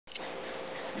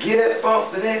Get up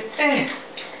off of that. Dance,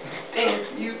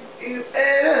 you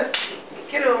better.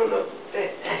 Get on up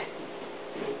that.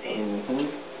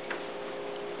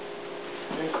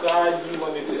 Inside, you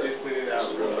wanted to just put it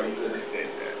out, bro. You could have said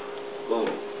that. Boom.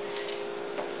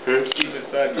 Deep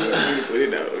inside, you wanted me to put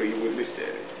it out, or you wouldn't have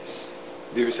said it.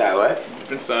 Deep inside what?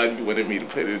 Deep inside, you wanted me to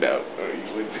put it out, or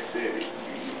you wouldn't have said it. You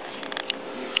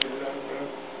put it out, bro?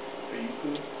 Are you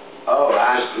cool? Oh,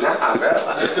 nah, bro.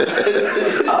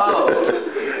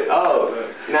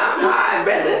 Nah, I'm high,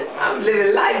 brother. I'm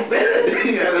living life, brother. Damn,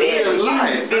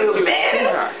 you feel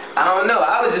better? I don't know.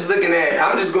 I was just looking at.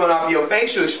 I'm just going off your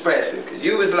facial expression, cause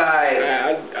you was like,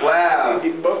 wow.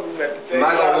 Am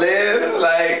I gonna live?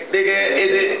 Like, nigga,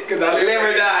 is it? Live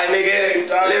or die, nigga.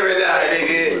 Live or die,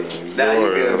 nigga. Nah, you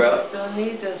good, bro. Don't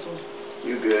need this one.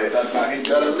 You good. He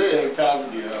gotta live.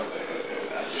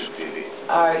 I just did it.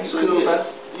 Alright, you cool,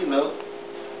 bro. You know,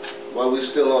 while we're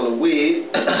still on the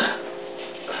weed,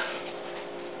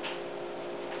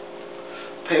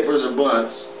 papers or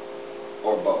blunts,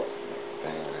 or both?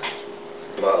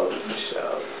 Both, for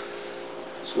sure.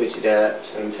 Switch it up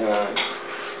sometimes.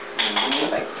 I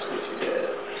like to switch it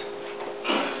up.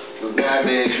 Because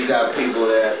nowadays you got people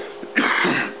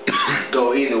that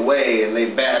go either way and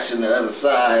they bashing the other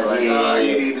side, like, oh,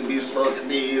 you need to be smoking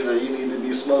these, or you need to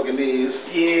be smoking these.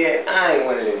 Yeah, I ain't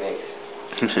one of them niggas.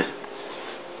 I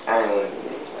ain't one of them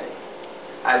niggas, man.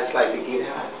 I just like to get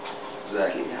high.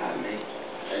 Exactly. Get high, man.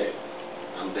 Hey,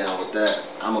 I'm down with that.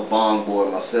 I'm a bong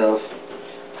boy myself.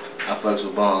 I fucks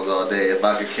with bongs all day. If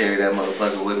I could carry that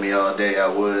motherfucker with me all day, I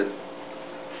would.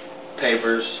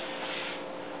 Papers,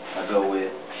 I go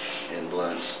with, and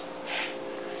blunts,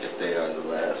 if they are the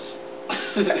last.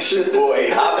 That's your boy,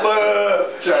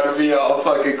 Hopper. Trying to be all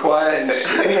fucking quiet and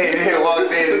shit. And then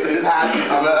walked in with his hoppy.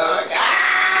 I'm like,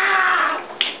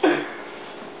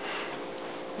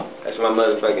 That's my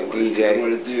motherfucking DJ.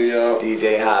 What it do, y'all?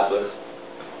 DJ Hopper.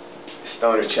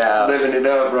 Stoner Child. Living it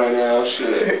up right now,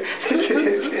 shit.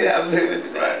 Yeah, I'm living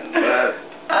it up.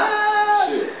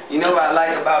 Shit. You know what I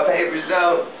like about papers,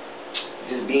 though?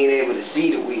 Just being able to see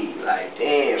the weed. Like,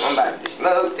 damn, I'm about to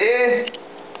smoke this.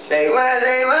 Say what,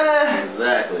 say what.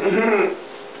 Exactly.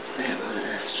 Damn,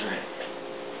 that's straight.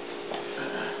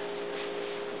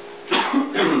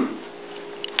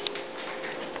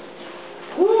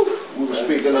 We were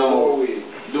speaking on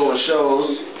doing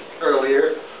shows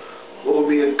earlier. What would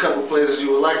be a couple places you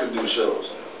would like to do shows?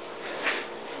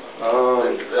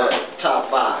 Top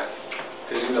 5.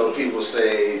 Because, you know, people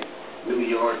say New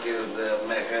York is the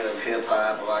mecca of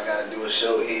hip-hop, or I got to do a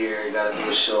show here, got to do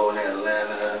a show in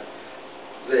Atlanta.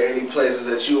 Is there any places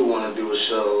that you would want to do a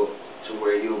show to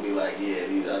where you'll be like, yeah,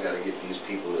 I got to get these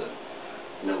people to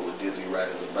know what Dizzy Wright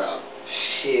is about?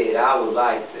 Shit, I would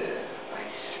like to,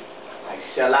 like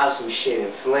sell out some shit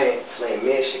in Flint,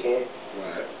 Michigan.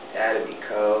 Right. That'd be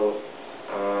cool.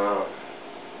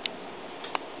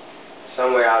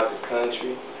 Somewhere out the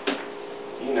country.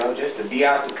 You know, just to be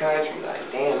out the country. Like,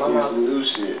 damn, I'm out. Some new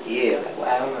shit. Yeah, like,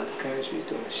 wow, I'm out the country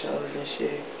doing shows and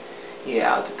shit.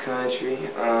 Yeah, out the country.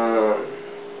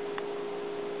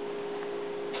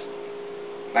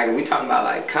 Like, are we talking about,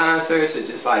 like, concerts or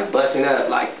just, like, busting up?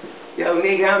 Like, yo,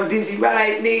 nigga, I'm Dizzy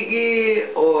Wright,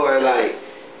 nigga. Or,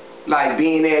 like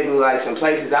being able to, like, some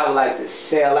places I would like to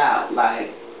sell out. Like,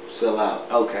 sell out.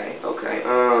 Okay.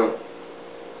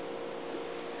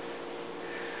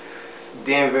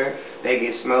 Denver, they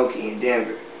get smoky in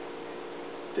Denver.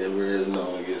 Denver is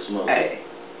known to get smoky. Hey,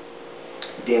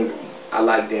 Denver, I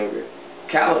like Denver.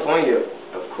 California,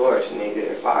 of course,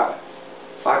 nigga. If I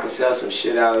could sell some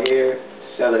shit out here,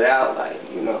 sell it out, like,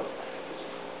 you know,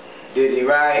 Dizzy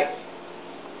Wright.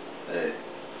 Hey,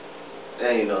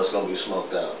 and you know it's gonna be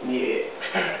smoked out. Yeah.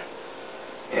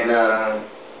 And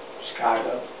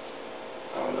Chicago.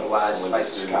 I don't know why I just like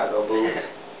the Chicago boo.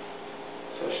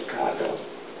 So Chicago.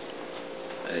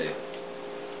 Hey.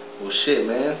 Well shit,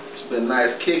 man. It's been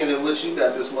nice kicking it with you.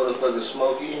 Got this motherfucker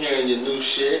Smokey hearing your new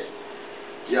shit.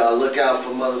 Y'all look out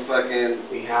for motherfucking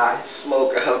We high.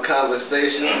 Smoke Out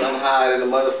Conversations. I'm high as a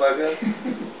motherfucker.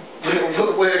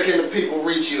 Where can the people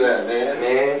reach you at, man?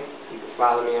 Man, you can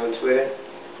follow me on Twitter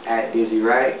at Dizzy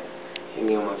Wright. Hit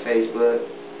me on my Facebook.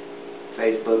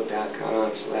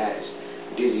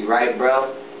 Facebook.com/Dizzy Wright,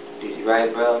 bro. Dizzy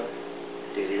Wright, bro.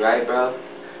 Dizzy Wright, bro.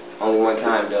 Only one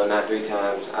time, though, not 3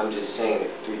 times. I'm just saying it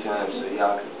 3 times so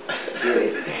y'all can get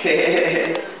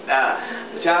it. Nah,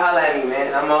 but y'all holla at me,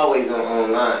 man. I'm always on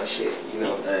online shit, you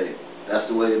know. Hey, that's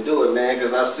the way to do it, man.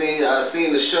 Because I seen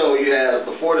the show you had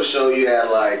before the show. You had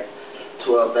like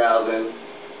 12,000.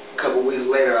 A couple weeks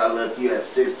later, I left you at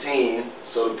 16.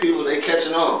 So the people, they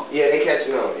catching on. Yeah, they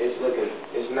catching on.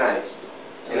 It's nice.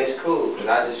 And it's cool,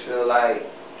 because I just feel like,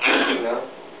 you know,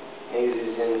 niggas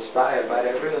is inspired by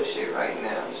that real shit right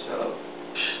now. So,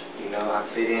 you know, I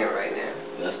fit in right now.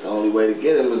 That's the only way to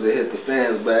get them is to hit the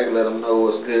fans back, let them know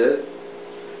what's good.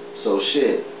 So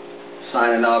shit,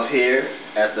 signing off here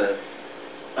at the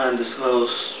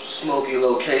undisclosed smoky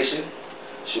location.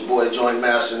 It's your boy Joint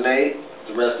Master Nate,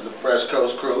 the rest of the Fresh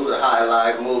Coast crew, the High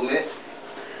Life movement.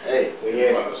 Hey, we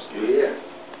here.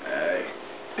 Hey.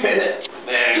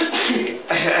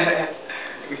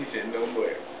 He said no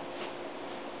more.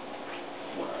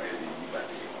 Wow, you about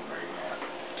to get one right now.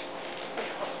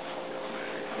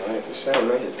 Alright, for sure,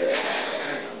 man.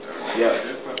 Yeah.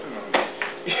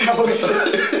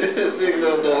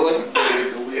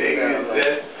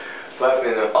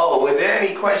 Oh, was there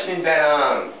any questions that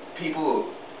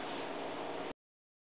people